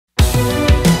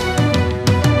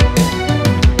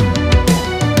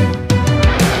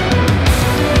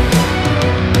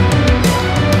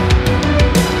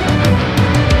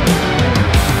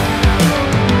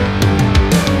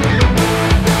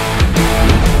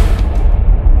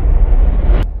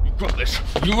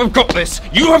You have got this.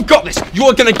 You have got this. You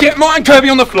are going to get Martin Kirby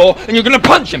on the floor, and you're going to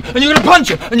punch him, and you're going to punch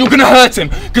him, and you're going to hurt him,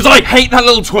 because I hate that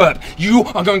little twerp. You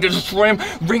are going to destroy him,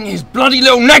 wring his bloody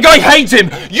little neck. I hate him.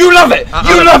 You love it.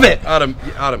 You love it. Adam.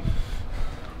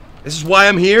 This is why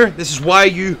I'm here. This is why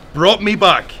you brought me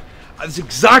back. That's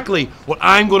exactly what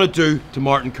I'm going to do to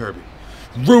Martin Kirby.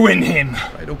 Ruin him.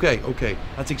 Right, okay.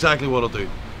 That's exactly what I'll do.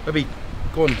 Maybe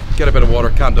go and get a bit of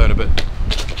water, calm down a bit.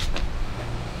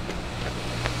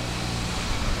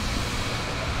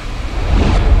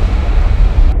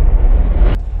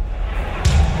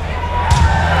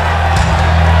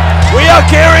 We are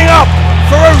gearing up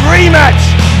for a rematch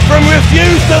from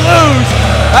Refuse to Lose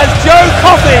as Joe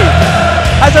Coffey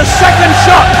has a second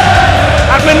shot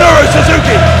at Minoru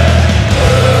Suzuki.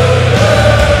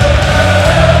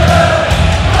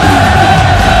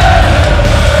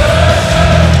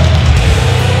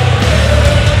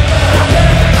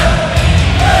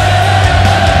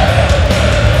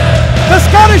 The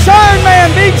Scottish Iron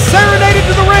Man being serenaded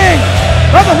to the ring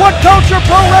by the What Culture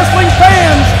Pro Wrestling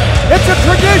fans. It's a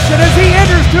tradition as he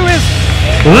enters to his...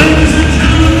 Ladies and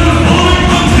gentlemen, the following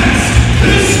contest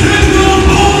is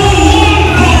scheduled for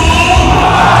one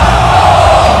fall.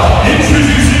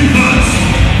 Introducing first,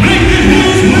 making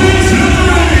his way to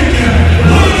the ring,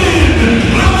 weighing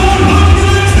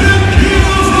 110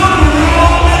 kilos on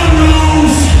Raw and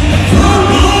Rose, from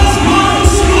Glasgow,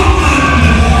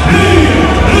 Scotland. He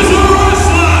is a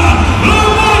wrestler, a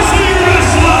boxing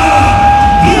wrestler,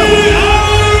 the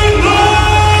Iron Man.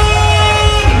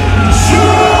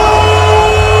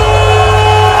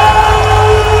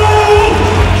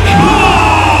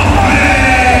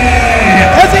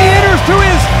 As he enters to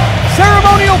his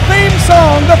ceremonial theme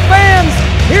song, the fans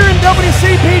here in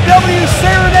WCPW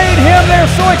serenade him. They're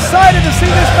so excited to see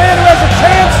this man who has a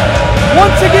chance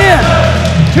once again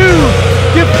to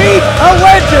defeat a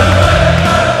legend.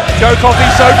 Joe Coffey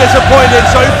so disappointed,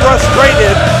 so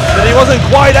frustrated that he wasn't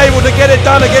quite able to get it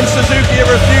done against Suzuki and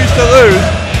Refused to Lose.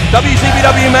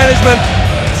 WCPW management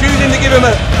choosing to give him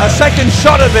a second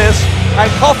shot at this, and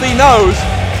Coffey knows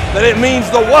that it means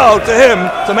the world to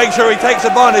him to make sure he takes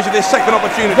advantage of this second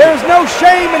opportunity. There's no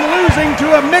shame in losing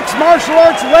to a mixed martial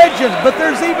arts legend, but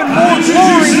there's even more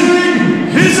glory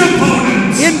His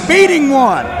opponents. in beating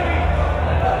one.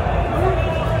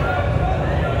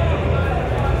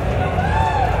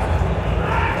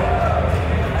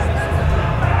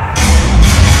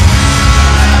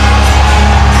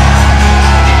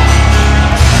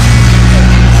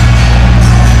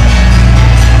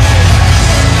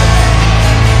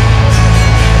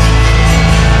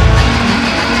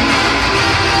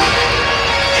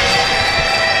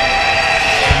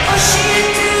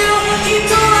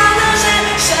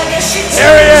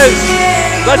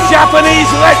 The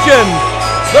Japanese legend,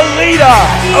 the leader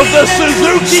of the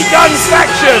Suzuki Gun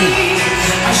faction,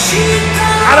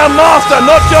 and a master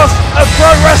not just of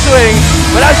pro wrestling,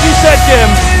 but as you said, Jim,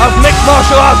 of mixed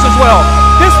martial arts as well.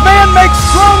 This man makes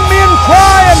strong men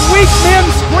cry and weak men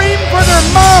scream for their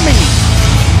mommy.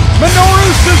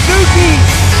 Minoru Suzuki,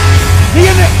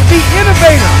 the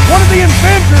innovator, one of the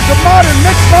inventors of modern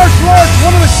mixed martial arts,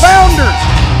 one of the founders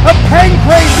of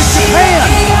Pancrase in Japan,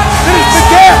 that is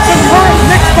begat the current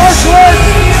mixed martial arts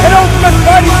and Ultimate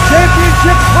Fighting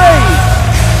Championship praise.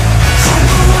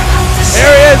 Here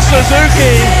he is,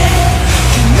 Suzuki,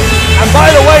 and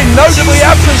by the way, notably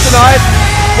absent tonight,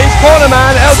 his corner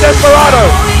man, El Desperado.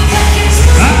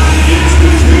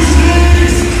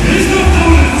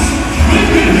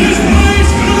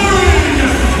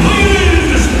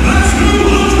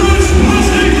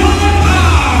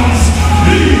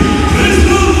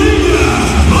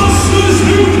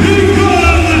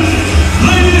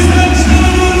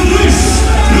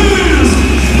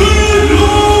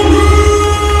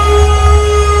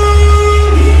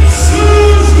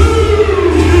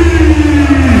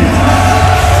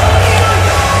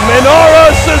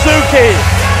 Minoru Suzuki,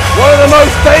 one of the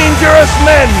most dangerous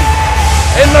men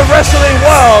in the wrestling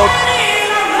world.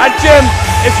 And Jim,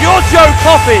 if you're Joe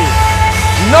Coffey,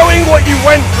 knowing what you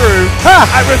went through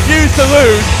and refused to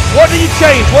lose, what do you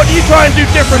change? What do you try and do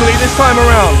differently this time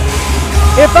around?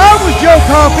 If I was Joe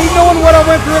Coffey, knowing what I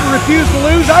went through and refused to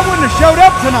lose, I wouldn't have showed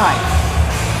up tonight.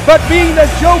 But being that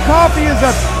Joe Coffey is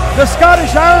the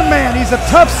Scottish Iron Man, he's a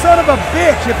tough son of a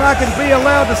bitch, if I can be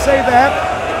allowed to say that.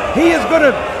 He is going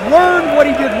to learn what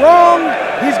he did wrong,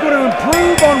 he's going to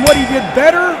improve on what he did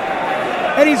better,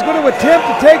 and he's going to attempt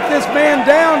to take this man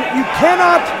down. You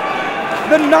cannot,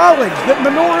 the knowledge that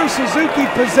Minoru Suzuki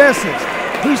possesses,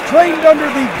 he's trained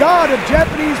under the god of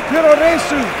Japanese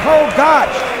puroresu called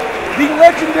Gotch, the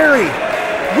legendary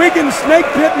Wigan Snake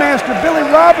Pit Master Billy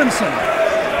Robinson,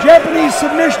 Japanese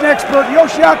submission expert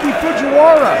Yoshiaki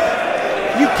Fujiwara.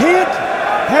 You can't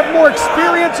have more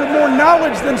experience and more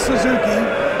knowledge than Suzuki.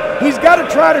 He's got to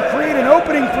try to create an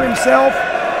opening for himself.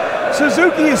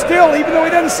 Suzuki is still, even though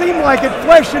he doesn't seem like it,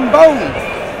 flesh and bone.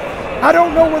 I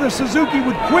don't know whether Suzuki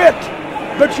would quit,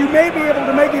 but you may be able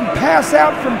to make him pass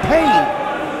out from pain.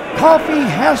 Coffey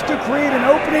has to create an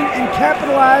opening and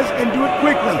capitalize and do it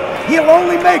quickly. He'll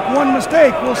only make one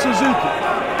mistake, will Suzuki.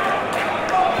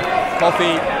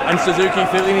 Coffey and Suzuki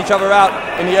feeling each other out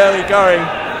in the early going.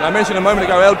 I mentioned a moment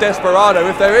ago El Desperado.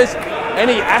 If there is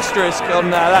any asterisk on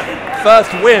that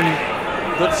first win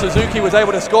that Suzuki was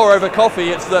able to score over Coffey,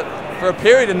 it's that for a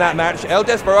period in that match, El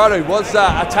Desperado was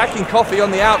attacking Coffey on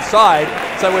the outside.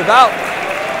 So without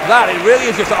that, it really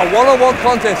is just a one-on-one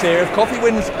contest here. If Coffey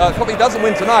doesn't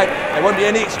win tonight, there won't be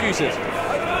any excuses.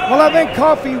 Well, I think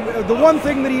Coffey, the one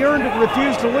thing that he earned at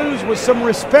Refuse to Lose was some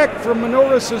respect from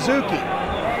Minoru Suzuki.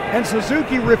 And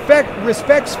Suzuki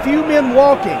respects few men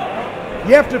walking.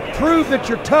 You have to prove that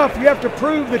you're tough. You have to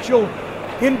prove that you'll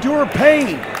endure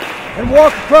pain and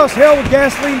walk across hell with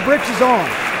gasoline britches on.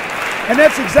 And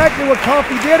that's exactly what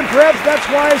Coffey did, and perhaps that's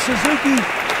why Suzuki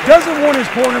doesn't want his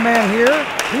corner man here.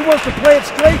 He wants to play it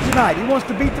straight tonight. He wants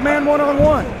to beat the man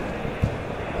one-on-one.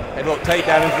 Headlock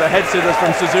takedown into the head scissors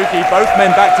from Suzuki. Both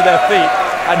men back to their feet.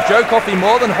 And Joe Coffey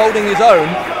more than holding his own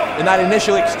in that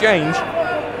initial exchange.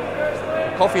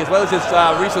 Coffey, as well as his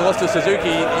recent loss to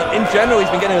Suzuki, in general, he's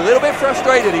been getting a little bit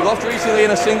frustrated. He lost recently in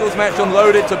a singles match on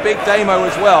Loaded to Big Damo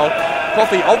as well.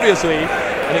 Coffey, obviously,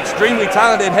 an extremely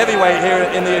talented heavyweight here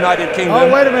in the United Kingdom. Oh,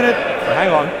 wait a minute. Hang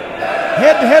on.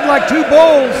 Head-to-head like two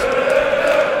bulls.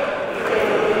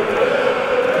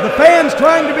 The fans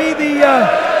trying to be the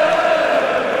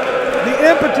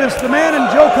impetus. The man in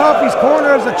Joe Coffey's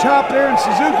corner has a chop there, and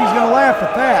Suzuki's going to laugh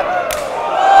at that.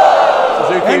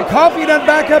 Suzuki. And Coffey doesn't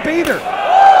back up either.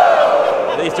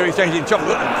 These two exchanging chops.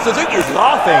 Suzuki is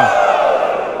laughing.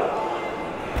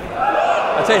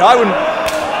 I tell you, I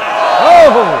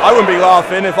wouldn't be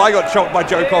laughing if I got chopped by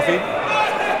Joe Coffey.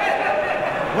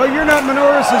 Well, you're not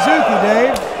Minoru Suzuki,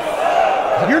 Dave.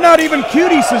 You're not even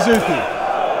Cutie Suzuki.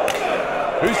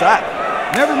 Who's that?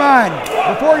 Never mind.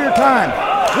 Before your time.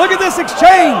 Look at this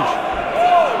exchange.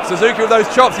 Suzuki with those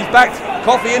chops. He's backed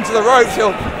Coffey into the ropes.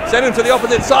 He'll send him to the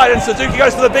opposite side, and Suzuki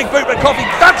goes for the big boot, but Coffey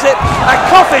ducks it, and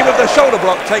Coffey with the shoulder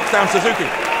block takes down Suzuki.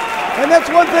 And that's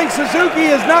one thing,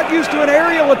 Suzuki is not used to an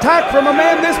aerial attack from a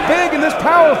man this big and this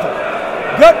powerful.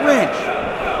 Gut wrench,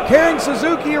 carrying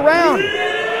Suzuki around.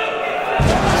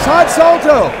 Side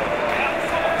salto.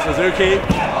 Suzuki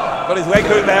got his leg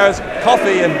hook there as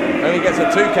Coffey, and only gets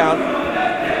a 2 count.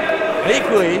 And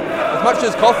equally, as much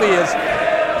as Coffey has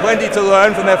plenty to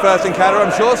learn from their first encounter,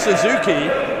 I'm sure Suzuki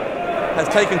has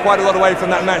taken quite a lot away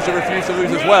from that match that Refused to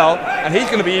Lose as well, and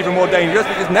he's going to be even more dangerous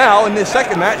because now in this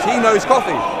second match he knows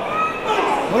Coffey.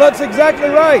 Well, that's exactly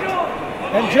right.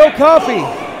 And Joe Coffey,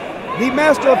 the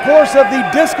master, of course, of the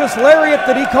discus lariat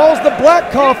that he calls the Black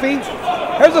Coffee.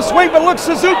 There's a swing, but look,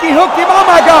 Suzuki hooked him. Oh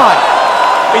my God!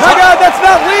 My God, that's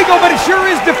not legal, but it sure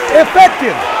is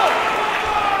effective.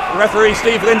 Referee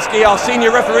Steve Linsky, our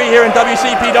senior referee here in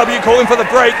WCPW, calling for the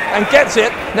break and gets it.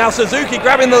 Now Suzuki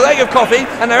grabbing the leg of Coffey,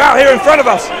 and they're out here in front of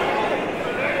us.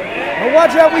 Well,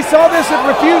 watch out. We saw this at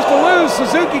Refused to Lose.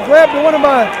 Suzuki grabbed one of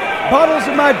my bottles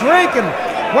of my drink and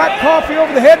whacked Coffey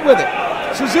over the head with it.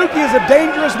 Suzuki is a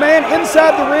dangerous man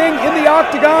inside the ring, in the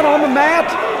octagon, on the mat,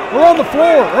 or on the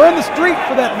floor, or in the street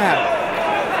for that matter.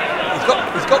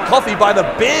 He's got Coffey by the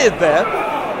beard there.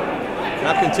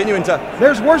 Now continuing to...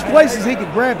 There's worse places he could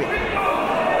grab him.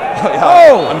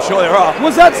 Oh, I'm sure there are.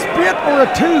 Was that spit or a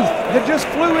tooth that just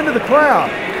flew into the crowd?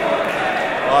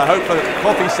 Well, I hope for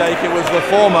Coffey's sake it was the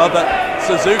former, but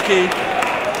Suzuki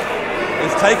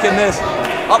is taking this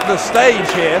up the stage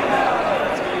here.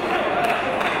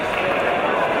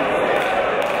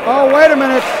 Oh, wait a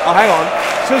minute. Oh, hang on.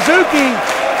 Suzuki,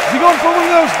 is he going for one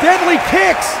of those deadly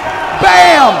kicks?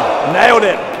 Bam! Nailed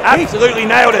it. Absolutely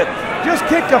nailed it. Just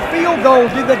kicked a field goal.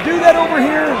 Did they do that over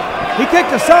here? He kicked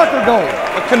a soccer goal.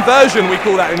 A conversion, we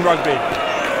call that in rugby.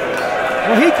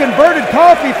 Well, he converted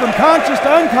Coffey from conscious to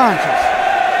unconscious.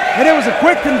 And it was a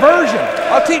quick conversion.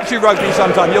 I'll teach you rugby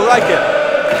sometime. You'll like it.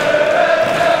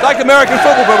 It's like American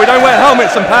football, but we don't wear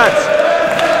helmets and pads.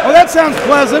 Oh, that sounds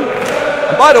pleasant.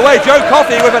 And by the way, Joe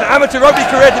Coffey, with an amateur rugby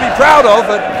career to be proud of,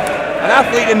 but an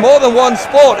athlete in more than one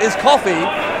sport, is Coffey.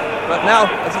 But now,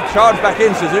 as he charged back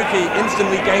in, Suzuki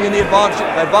instantly gaining the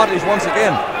advantage once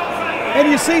again. And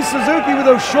you see Suzuki with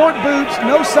those short boots,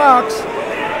 no socks.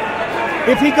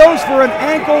 If he goes for an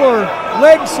ankle or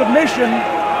leg submission,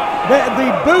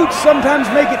 the boots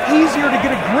sometimes make it easier to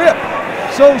get a grip.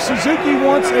 So Suzuki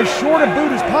wants as short a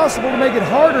boot as possible to make it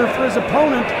harder for his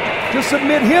opponent to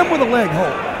submit him with a leg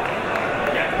hold.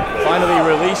 Finally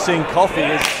releasing Coffey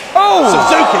is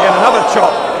Suzuki, and another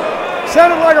chop.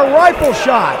 Sounded like a rifle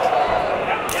shot.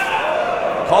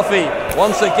 Coffey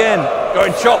once again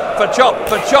going chop for chop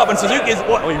for chop, and Suzuki he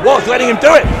was letting him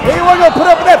do it. He wasn't going to put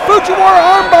up with that Fujiwara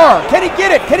armbar. Can he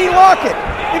get it? Can he lock it?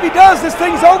 If he does, this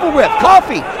thing's over with.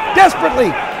 Coffey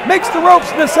desperately makes the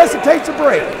ropes, necessitates a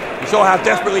break. You saw how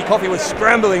desperately Coffey was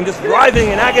scrambling, just writhing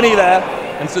in agony there,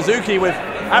 and Suzuki with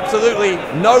absolutely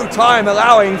no time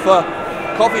allowing for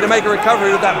Coffey to make a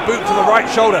recovery with that boot to the right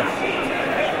shoulder.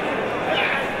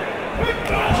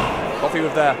 Coffey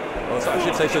with I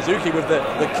should say Suzuki with the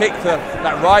kick to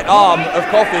that right arm of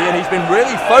Coffey, and he's been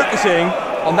really focusing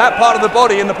on that part of the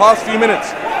body in the past few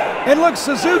minutes. And look,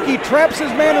 Suzuki traps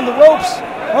his man in the ropes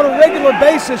on a regular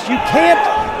basis. You can't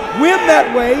win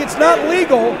that way. It's not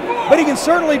legal, but he can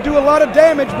certainly do a lot of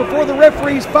damage before the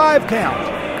referee's 5 count.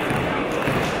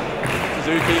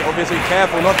 Suzuki obviously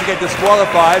careful not to get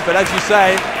disqualified, but as you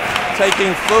say,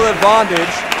 taking full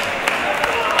advantage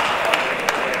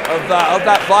of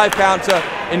that 5 count to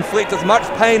inflict as much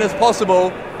pain as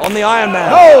possible on the Iron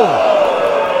Man. Oh!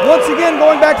 Once again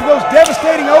going back to those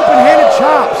devastating open-handed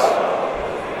chops.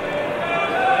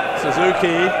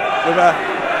 Suzuki with an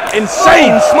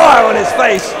insane smile on his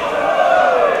face.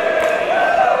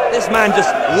 This man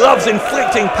just loves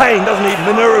inflicting pain, doesn't he,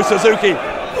 Minoru Suzuki?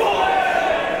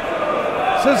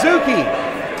 Suzuki,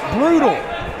 brutal,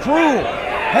 cruel,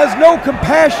 has no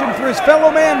compassion for his fellow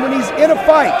man when he's in a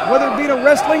fight, whether it be in a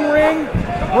wrestling ring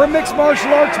or a mixed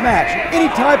martial arts match,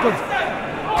 any type of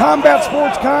combat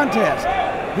sports contest.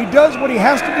 He does what he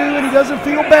has to do, and he doesn't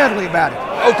feel badly about it.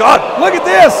 Oh, God. Look at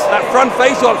this. That front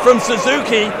face-lock from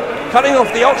Suzuki, cutting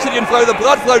off the oxygen flow, the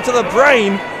blood flow to the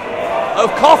brain of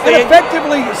Coffey. And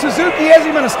effectively, Suzuki has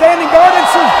him in a standing guard, and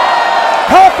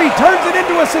Coffey turns it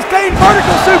into a sustained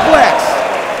vertical suplex.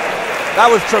 That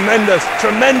was tremendous,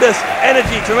 tremendous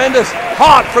energy, tremendous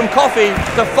heart from Coffey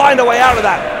to find a way out of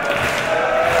that.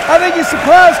 I think he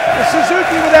surprised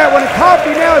Suzuki with that one, and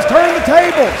Coffey now is turning the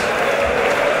tables.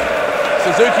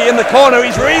 Suzuki in the corner,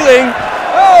 he's reeling.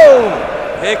 Oh!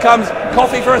 Here comes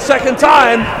Coffey for a second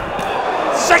time.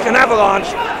 Second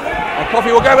avalanche. And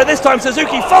Coffey will go, but this time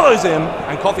Suzuki follows him,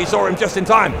 and Coffey saw him just in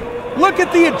time. Look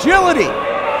at the agility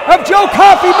of Joe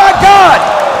Coffey, my God!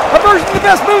 A version of the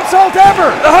best moonsault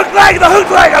ever! The hook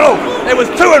leg, oh! It was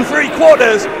 2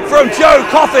 3/4 from Joe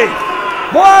Coffey.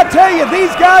 Boy, I tell you,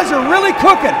 these guys are really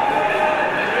cooking.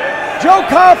 Joe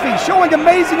Coffey showing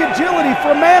amazing agility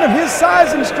for a man of his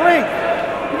size and strength.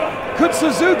 Could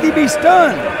Suzuki be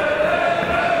stunned?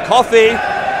 Coffey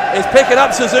is picking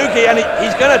up Suzuki, and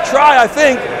he's going to try, I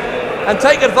think, and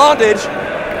take advantage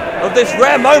of this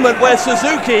rare moment where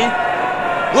Suzuki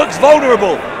looks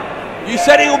vulnerable. You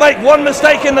said he will make one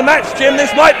mistake in the match, Jim.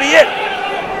 This might be it.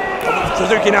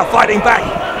 Suzuki now fighting back.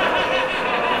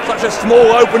 Such a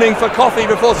small opening for Coffey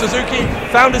before Suzuki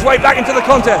found his way back into the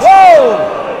contest.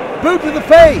 Whoa! Boot to the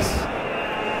face.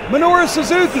 Minoru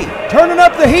Suzuki turning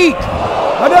up the heat.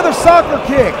 Another soccer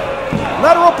kick.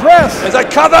 Lateral press. There's a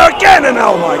cover again, and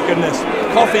oh my goodness.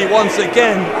 Coffey once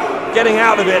again getting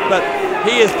out of it, but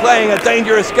he is playing a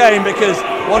dangerous game because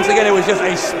once again it was just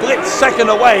a split second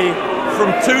away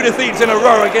from 2 defeats in a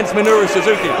row against Minoru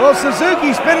Suzuki. Well,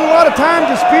 Suzuki spending a lot of time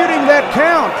disputing that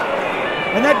count,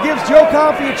 and that gives Joe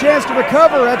Coffey a chance to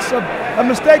recover. That's a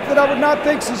mistake that I would not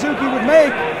think Suzuki would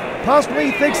make. Possibly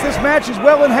he thinks this match is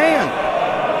well in hand.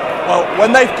 Well,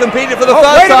 when they've competed for the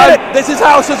first time, this is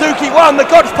how Suzuki won, the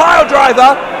Gotch pile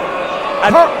driver.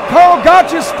 And Carl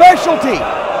Gotch's specialty.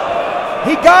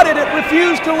 He got it, it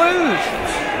refused to lose.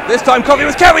 This time Coffey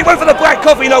was careful, he went for the black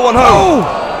coffee, no one home.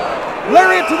 Oh!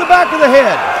 Lariat to the back of the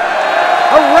head.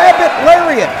 A rabbit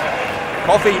lariat.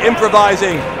 Coffey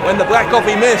improvising when the black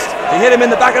coffee missed. He hit him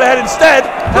in the back of the head instead.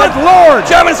 Good Lord!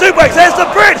 German suplex, there's the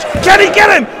bridge. Can he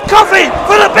get him? Coffey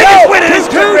for the biggest win in his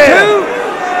career.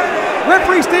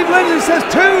 Referee Steve Lindsay says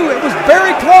 2. It was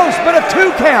very close, but a 2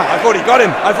 count. I thought he got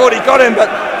him, but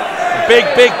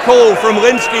big call from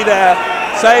Linsky there,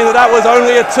 saying that was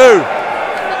only a 2.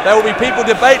 There will be people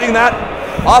debating that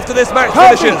after this match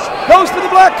finishes. Goes for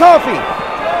the black coffee.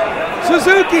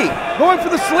 Suzuki going for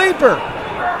the sleeper.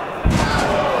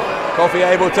 Coffey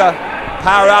able to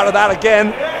power out of that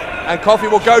again, and Coffey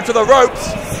will go to the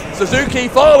ropes. Suzuki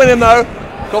following him though.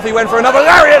 Coffey went for another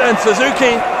lariat, and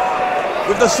Suzuki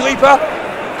with the sleeper.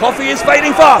 Coffey is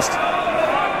fading fast.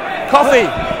 Coffey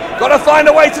got to find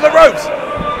a way to the ropes.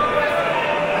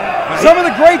 Some of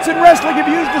the greats in wrestling have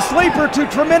used the sleeper to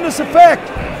tremendous effect.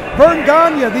 Vern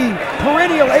Gagne, the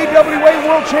perennial AWA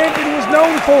World Champion, was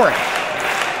known for it.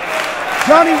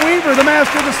 Johnny Weaver, the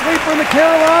master of the sleeper in the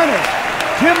Carolinas.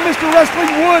 Tim Mr. Wrestling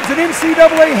Woods, an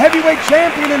NCAA heavyweight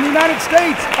champion in the United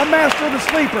States, a master of the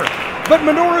sleeper. But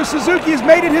Minoru Suzuki has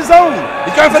made it his own.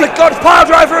 He's going for the God's pile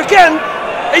driver again.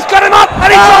 He's got him up and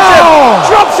he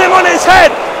drops him on his head.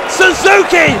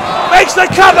 Suzuki makes the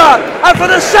cover, and for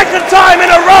the second time in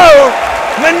a row,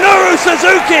 Minoru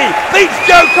Suzuki beats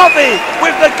Joe Coffey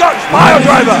with the God's pile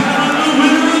driver.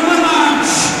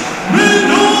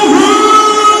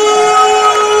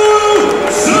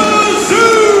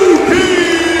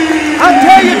 I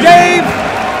tell you, Dave,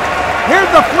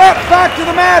 here's the flat fact of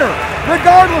the matter.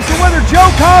 Regardless of whether Joe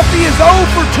Coffey is 0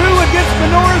 for 2 against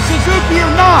Minoru Suzuki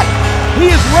or not, he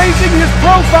is raising his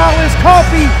profile as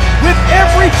Coffey with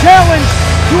every challenge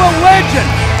to a legend,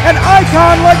 an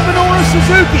icon like Minoru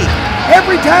Suzuki.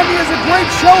 Every time he has a great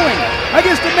showing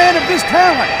against a man of this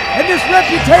talent and this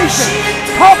reputation,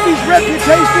 Coffey's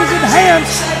reputation is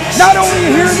enhanced not only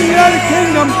here in the United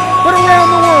Kingdom, but around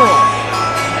the world.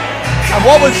 And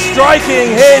what was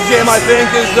striking here, Jim, I think,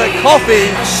 is that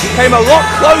Coffey came a lot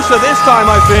closer this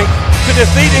time, I think, to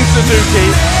defeating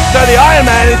Suzuki. So the Iron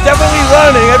Man is definitely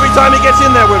learning every time he gets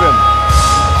in there with him.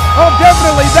 Oh,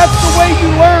 definitely. That's the way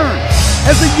you learn.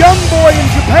 As a young boy in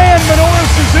Japan, Minoru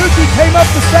Suzuki came up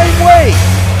the same way.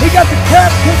 He got the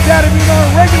crap kicked out of him on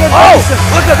a regular basis.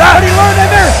 Look at that. But he learned in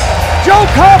there. Joe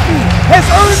Coffey has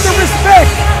earned the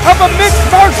respect of a mixed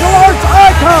martial arts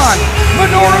icon,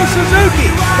 Minoru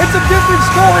Suzuki. It's a different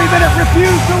story than it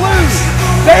refused to lose.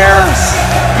 There,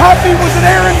 Coffey was an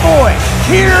errand boy.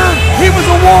 Here, he was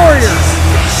a warrior.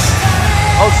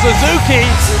 Oh, Suzuki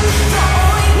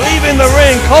leaving the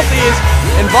ring. Coffey is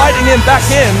inviting him back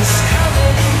in.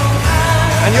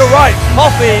 And you're right,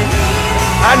 Coffey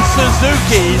and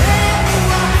Suzuki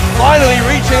finally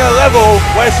reaching a level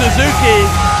where Suzuki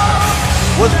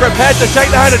was prepared to shake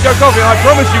the hand of Joe Coffey. And I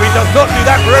promise you, he does not do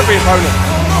that for every opponent.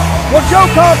 Well, Joe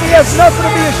Coffey has nothing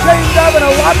to be ashamed of and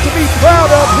a lot to be proud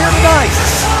of here tonight.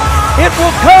 It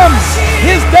will come.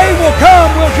 His day will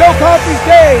come, will Joe Coffey's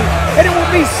day, and it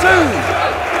will be soon.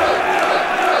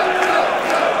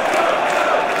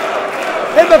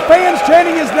 And the fans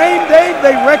chanting his name, Dave,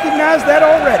 they recognize that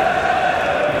already.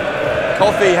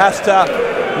 Coffey has to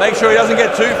make sure he doesn't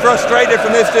get too frustrated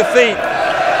from this defeat,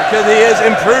 because he is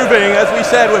improving, as we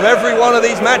said, with every one of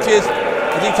these matches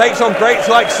as he takes on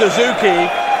greats like Suzuki.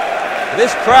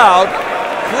 This crowd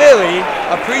clearly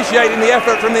appreciating the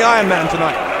effort from the Iron Man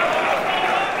tonight.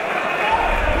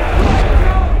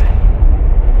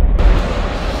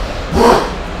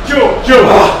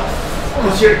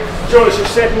 Joe, it's your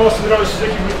second loss to Minoru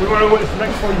Suzuki. We want to know what it's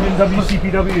next for you in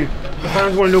WCPW. The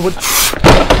fans want to know what...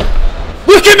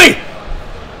 Look at me!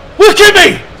 Look at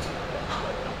me!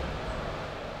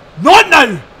 Not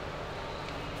now!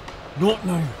 Not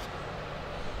now.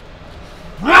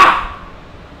 Ah!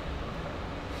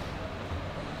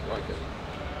 Like it.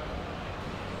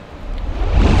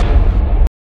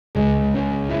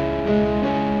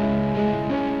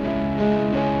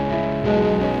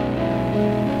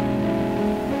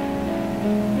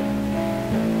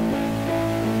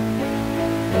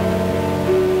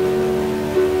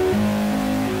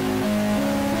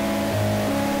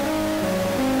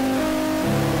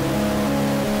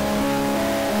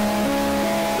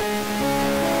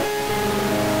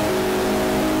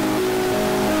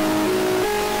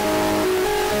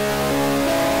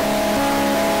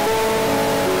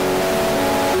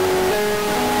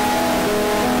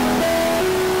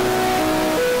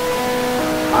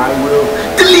 I will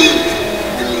delete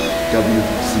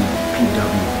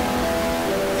WCPW.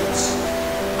 It's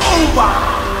over.